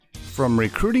From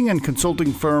recruiting and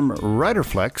consulting firm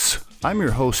Riderflex, I'm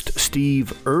your host,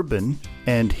 Steve Urban,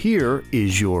 and here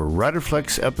is your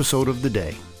Riderflex episode of the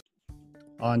day.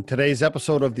 On today's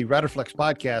episode of the Riderflex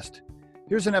podcast,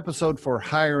 here's an episode for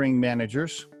hiring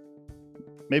managers,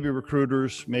 maybe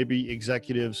recruiters, maybe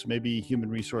executives, maybe human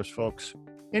resource folks,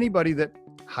 anybody that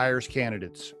hires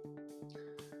candidates.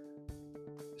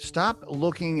 Stop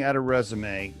looking at a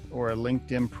resume or a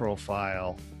LinkedIn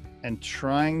profile and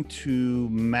trying to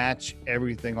match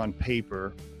everything on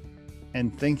paper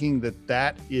and thinking that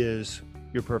that is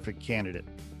your perfect candidate.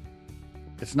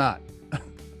 It's not.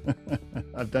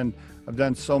 I've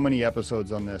done so many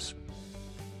episodes on this.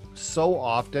 So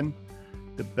often,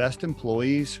 the best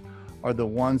employees are the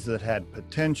ones that had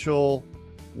potential,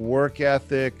 work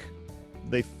ethic,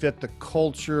 they fit the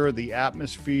culture, the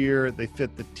atmosphere, they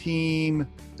fit the team,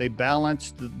 they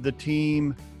balanced the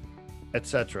team,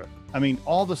 etc. I mean,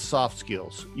 all the soft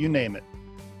skills, you name it.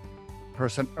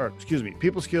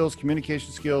 People skills,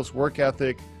 communication skills, work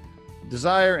ethic,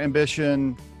 desire,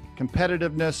 ambition,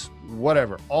 competitiveness,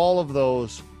 whatever. All of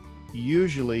those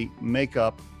usually make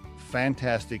up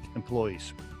fantastic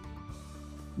employees.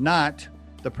 Not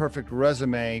the perfect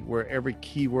resume where every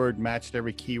keyword matched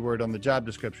every keyword on the job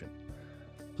description.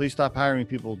 Please stop hiring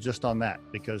people just on that,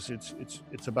 because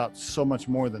it's about so much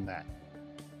more than that.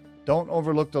 Don't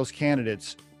overlook those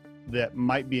candidates that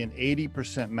might be an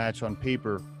 80% match on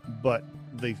paper, but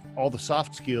all the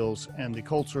soft skills and the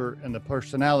culture and the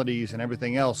personalities and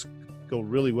everything else go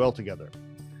really well together.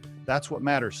 That's what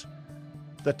matters.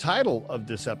 The title of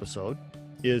this episode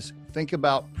is Think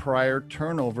About Prior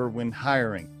Turnover When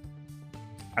Hiring.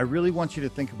 I really want you to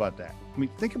think about that. I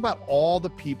mean, think about all the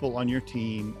people on your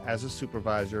team as a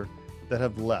supervisor that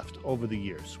have left over the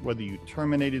years, whether you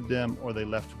terminated them or they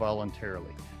left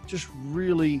voluntarily. Just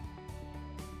really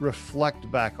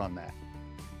reflect back on that.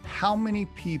 How many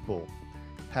people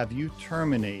have you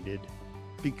terminated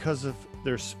because of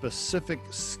their specific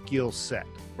skill set,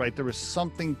 right? There was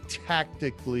something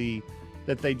tactically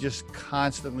that they just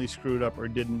constantly screwed up or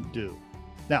didn't do.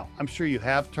 Now, I'm sure you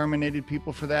have terminated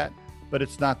people for that, but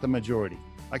it's not the majority.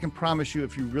 I can promise you,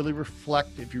 if you really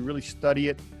reflect, if you really study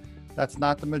it, that's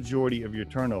not the majority of your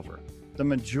turnover. The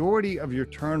majority of your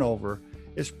turnover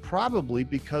is probably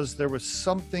because there was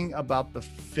something about the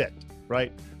fit,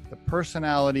 right? The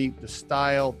personality, the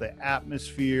style, the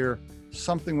atmosphere,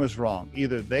 something was wrong.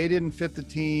 Either they didn't fit the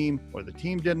team, or the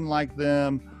team didn't like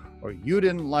them, or you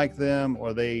didn't like them,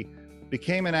 or they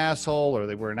became an asshole, or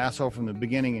they were an asshole from the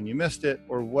beginning and you missed it,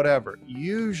 or whatever.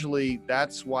 Usually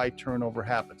that's why turnover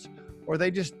happens. Or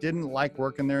they just didn't like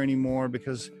working there anymore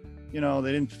because, they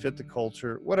didn't fit the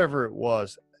culture, whatever it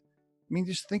was. I mean,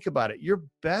 just think about it. Your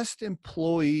best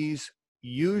employees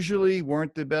usually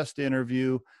weren't the best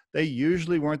interview. They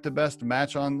usually weren't the best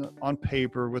match on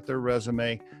paper with their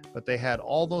resume, but they had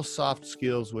all those soft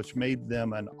skills, which made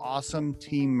them an awesome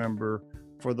team member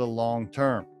for the long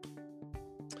term.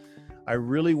 I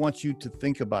really want you to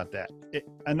think about that.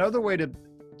 Another way to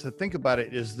think about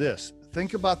it is this.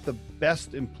 Think about the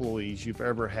best employees you've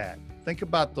ever had. Think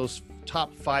about those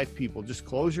top 5 people. Just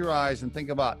close your eyes and think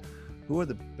about, who are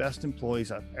the best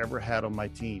employees I've ever had on my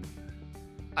team?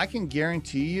 I can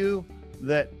guarantee you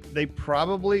that they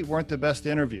probably weren't the best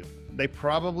interview. They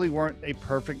probably weren't a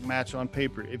perfect match on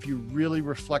paper if you really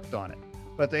reflect on it.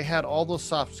 But they had all those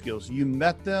soft skills. You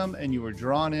met them and you were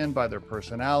drawn in by their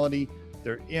personality,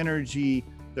 their energy,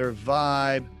 their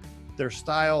vibe, their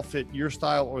style fit your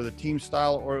style or the team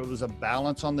style, or it was a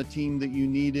balance on the team that you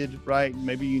needed, right?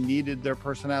 Maybe you needed their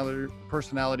personality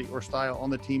or style on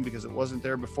the team because it wasn't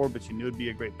there before, but you knew it'd be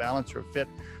a great balance or a fit,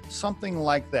 something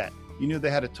like that. You knew they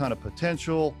had a ton of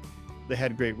potential. They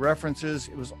had great references.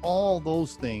 It was all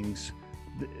those things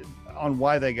on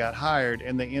why they got hired,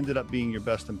 and they ended up being your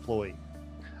best employee.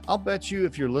 I'll bet you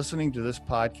if you're listening to this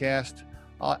podcast,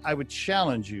 I would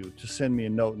challenge you to send me a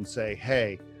note and say,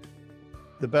 hey,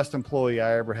 the best employee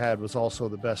I ever had was also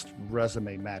the best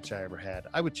resume match I ever had.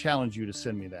 I would challenge you to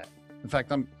send me that. In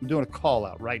fact, I'm doing a call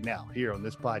out right now here on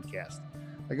this podcast.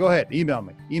 Go ahead,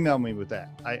 email me with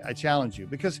that. I challenge you,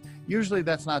 because usually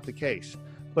that's not the case.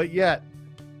 But yet,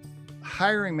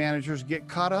 hiring managers get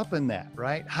caught up in that,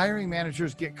 right? Hiring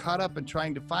managers get caught up in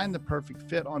trying to find the perfect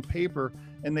fit on paper,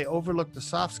 and they overlook the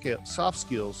soft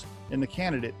skills in the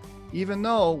candidate, even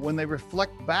though when they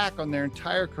reflect back on their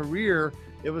entire career,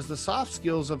 it was the soft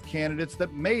skills of candidates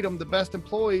that made them the best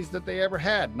employees that they ever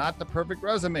had, not the perfect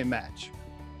resume match.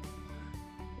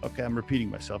 Okay, I'm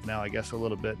repeating myself now, I guess, a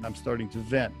little bit, and I'm starting to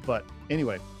vent. But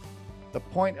anyway, the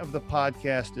point of the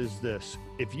podcast is this.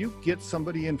 If you get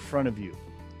somebody in front of you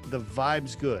the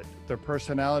vibe's good, their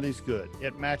personality's good,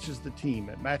 it matches the team,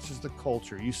 it matches the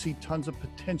culture, you see tons of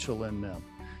potential in them,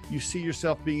 you see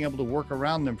yourself being able to work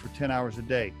around them for 10 hours a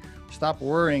day. Stop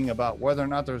worrying about whether or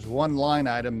not there's one line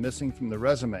item missing from the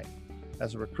resume.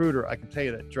 As a recruiter, I can tell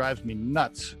you that drives me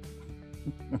nuts.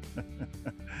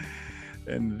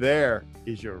 And there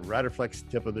is your RiderFlex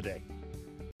tip of the day.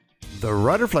 The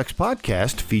RiderFlex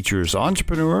podcast features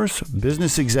entrepreneurs,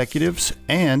 business executives,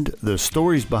 and the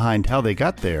stories behind how they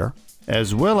got there,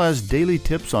 as well as daily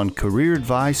tips on career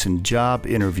advice and job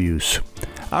interviews.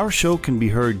 Our show can be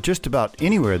heard just about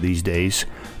anywhere these days,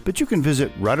 but you can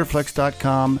visit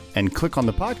riderflex.com and click on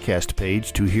the podcast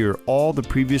page to hear all the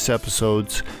previous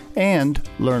episodes and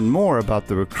learn more about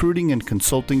the recruiting and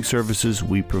consulting services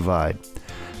we provide.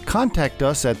 Contact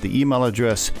us at the email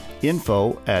address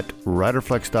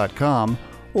info@riderflex.com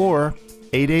or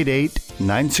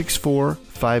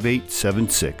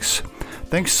 888-964-5876.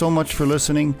 Thanks so much for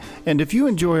listening, and if you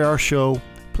enjoy our show,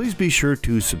 please be sure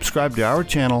to subscribe to our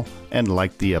channel and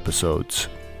like the episodes.